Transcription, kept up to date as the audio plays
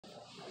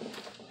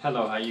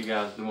Hello, how you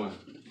guys doing?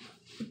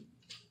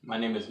 My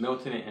name is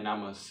Milton and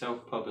I'm a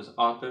self-published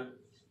author.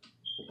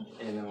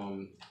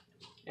 And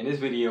in this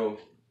video,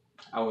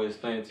 I will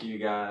explain to you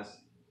guys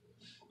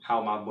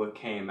how my book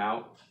came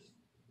out,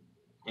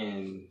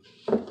 and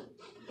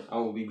I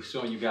will be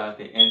showing you guys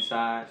the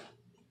inside,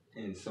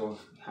 and so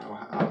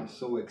how I'm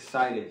so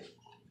excited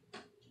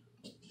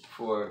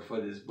for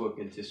this book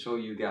and to show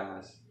you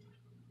guys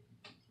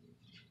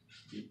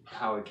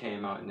how it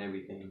came out and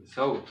everything.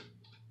 So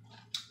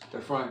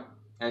the front,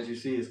 as you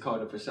see, is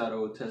called The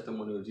Foreshadowed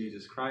Testimony of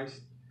Jesus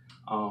Christ.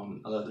 I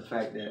love the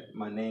fact that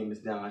my name is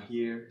down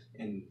here,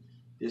 and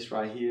this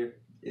right here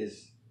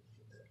is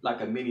like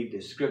a mini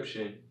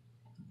description,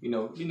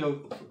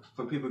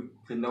 for people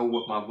to know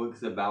what my book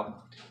is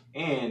about.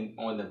 And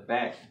on the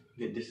back,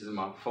 this is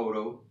my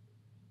photo,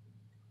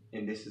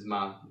 and this is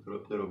my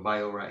little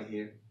bio right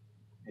here,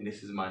 and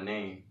this is my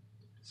name.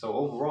 So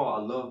overall,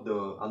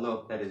 I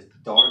love that it's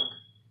dark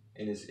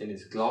and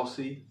it's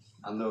glossy.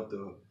 I love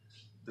the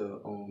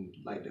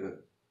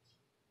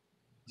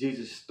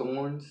Jesus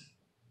thorns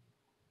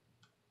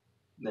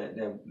that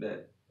I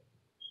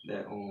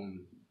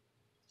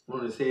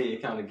want to say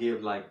it kind of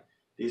give like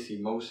this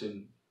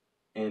emotion,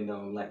 and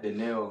like the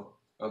nail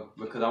of,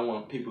 because I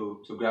want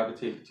people to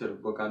gravitate to the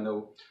book. I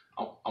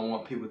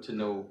want people to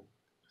know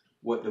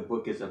what the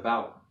book is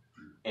about.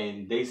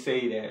 And they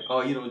say that,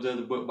 oh, you don't judge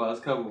a book by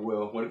its cover.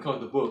 Well, when it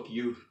comes to book,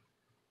 you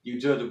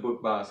judge a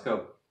book by its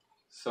cover.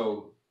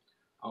 So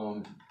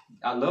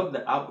I love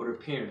the outward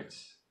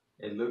appearance.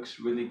 It looks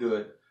really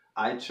good.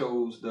 I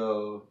chose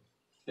the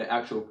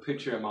actual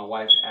picture, and my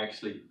wife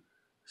actually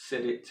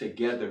set it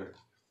together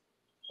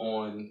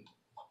on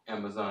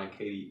Amazon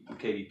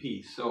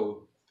KDP.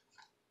 So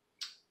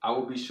I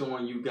will be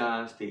showing you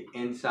guys the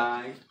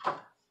inside.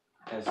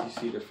 As you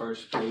see, the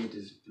first page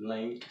is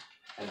blank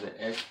as an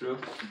extra,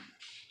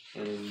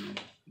 and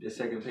the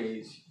second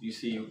page you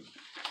see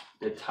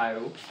the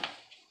title.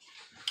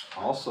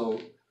 Also,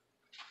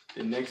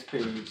 the next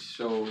page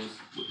shows,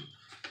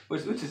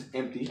 which is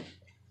empty.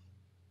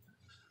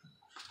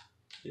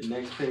 The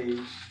next page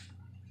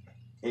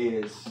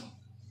is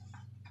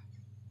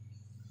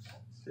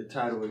the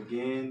title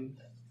again,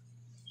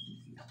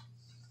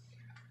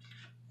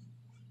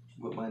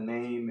 with my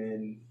name,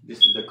 and this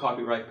is the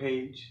copyright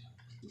page.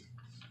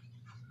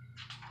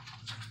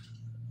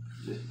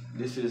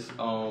 This is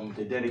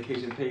the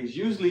dedication page.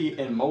 Usually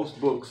in most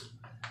books,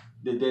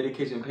 the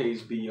dedication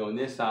page be on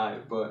this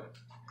side, but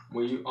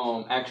when you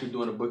actually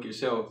doing a book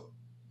yourself,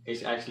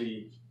 it's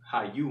actually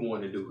how you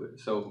want to do it.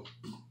 So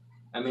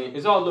I mean,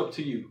 it's all up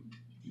to you.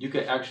 You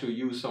can actually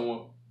use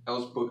someone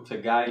else's book to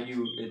guide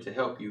you and to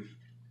help you,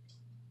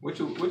 which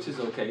is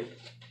okay.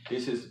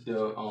 This is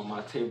the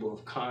my table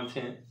of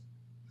content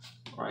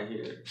right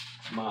here.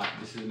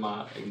 This is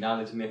my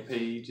acknowledgement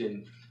page,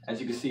 and as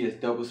you can see, it's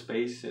double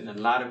spaced. And a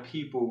lot of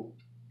people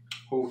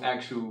who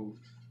actually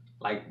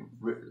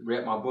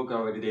read my book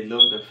already, they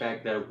love the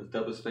fact that it was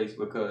double spaced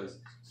because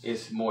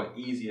it's more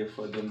easier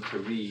for them to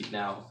read.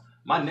 Now,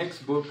 my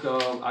next book,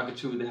 I could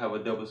choose to have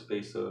a double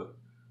space or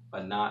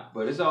not,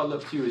 but it's all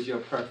up to you. It's your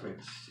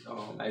preference.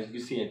 As you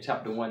can see in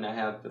chapter 1, I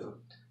have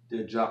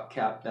the drop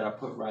cap that I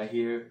put right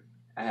here.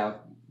 I have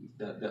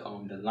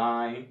the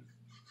line,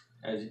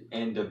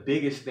 and the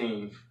biggest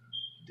thing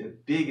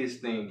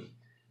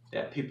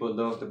that people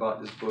loved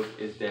about this book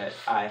is that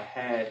I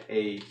had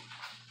a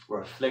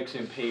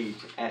reflection page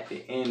at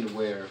the end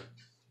where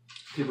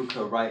people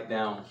could write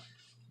down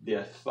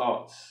their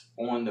thoughts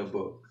on the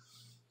book.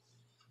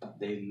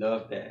 They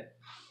love that.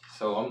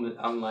 So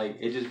I'm like,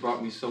 it just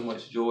brought me so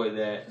much joy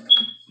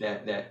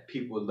that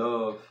people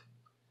love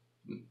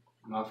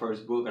my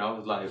first book, and I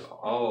was like,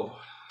 oh,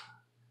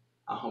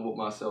 I humbled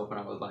myself, and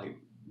I was like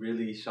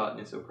really shocked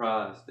and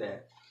surprised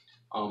that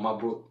my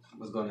book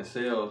was gonna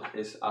sell.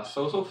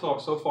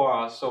 So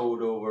far I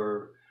sold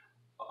over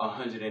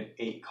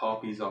 108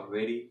 copies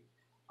already.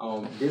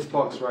 This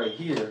box right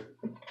here,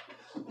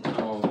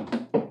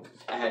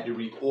 I had to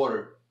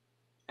reorder.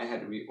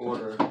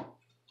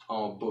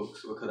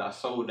 Books because I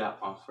sold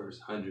out my first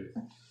 100.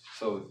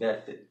 So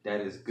that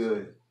is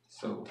good.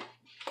 So,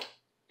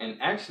 and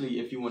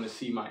actually, if you want to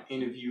see my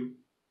interview,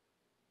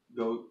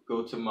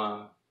 go to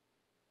my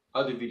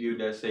other video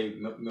that say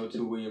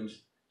Milton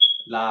Williams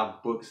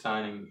live book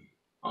signing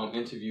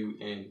interview,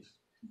 and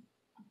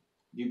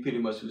you pretty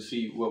much will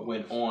see what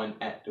went on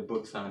at the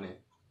book signing.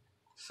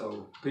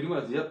 So pretty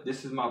much, yep,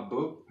 this is my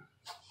book,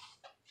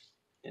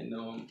 and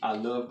I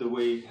love the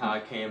way how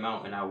it came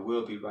out, and I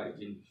will be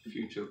writing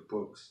future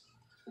books.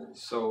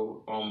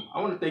 So I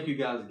want to thank you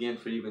guys again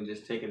for even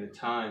just taking the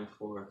time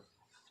for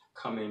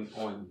coming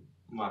on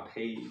my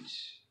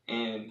page,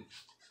 and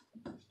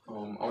I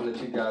want to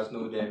let you guys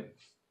know that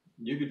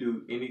you can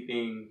do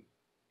anything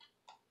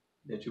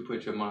that you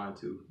put your mind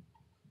to.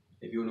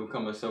 If you want to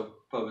become a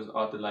self-published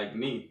author like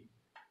me,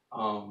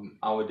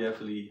 I would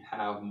definitely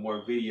have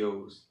more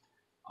videos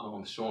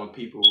showing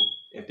people,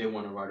 if they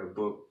want to write a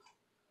book,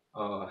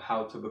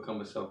 how to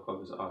become a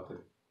self-published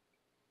author.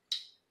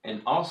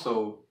 And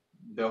also,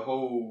 the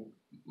whole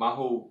my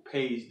whole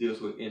page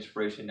deals with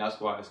inspiration. That's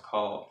why it's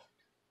called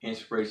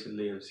Inspiration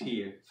Lives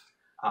Here.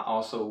 I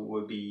also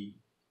would be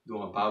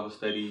doing Bible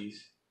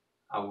studies.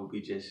 I would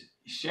be just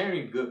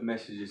sharing good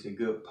messages and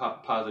good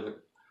positive,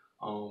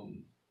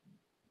 um,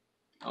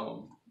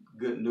 um,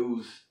 good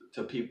news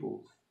to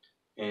people,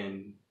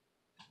 and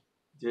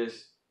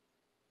just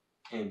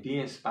and be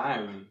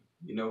inspiring.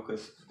 You know,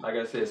 because like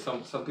I said,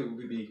 some people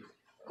will be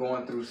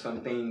going through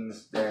some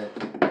things that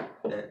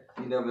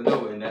you never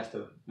know, and that's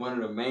the one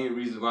of the main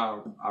reasons why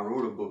I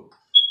wrote a book.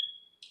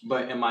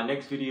 But in my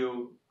next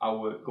video, I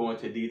would go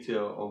into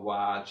detail of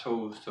why I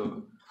chose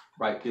to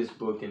write this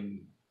book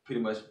and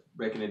pretty much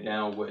breaking it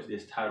down what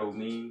this title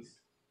means.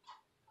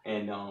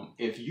 And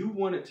if you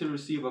wanted to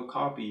receive a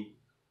copy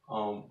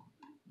um,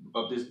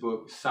 of this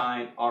book,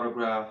 signed,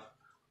 autographed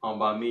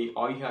by me,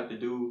 all you have to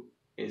do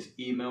is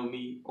email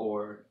me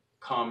or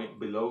comment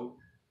below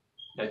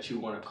that you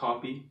want a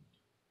copy.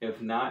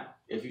 If not,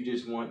 if you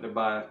just want to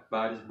buy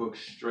this book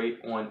straight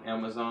on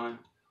Amazon,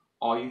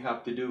 all you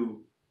have to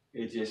do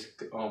is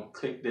just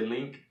click the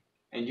link,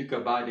 and you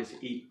can buy this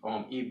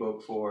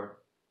ebook for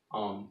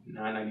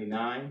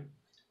 $9.99,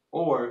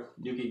 or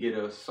you can get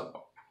a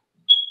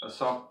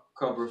soft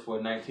cover for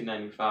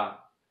 $19.95.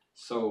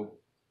 So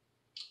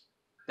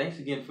thanks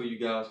again for you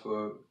guys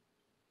for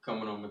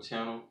coming on my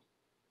channel,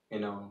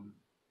 and I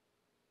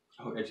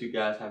hope that you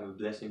guys have a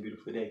blessed and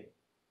beautiful day.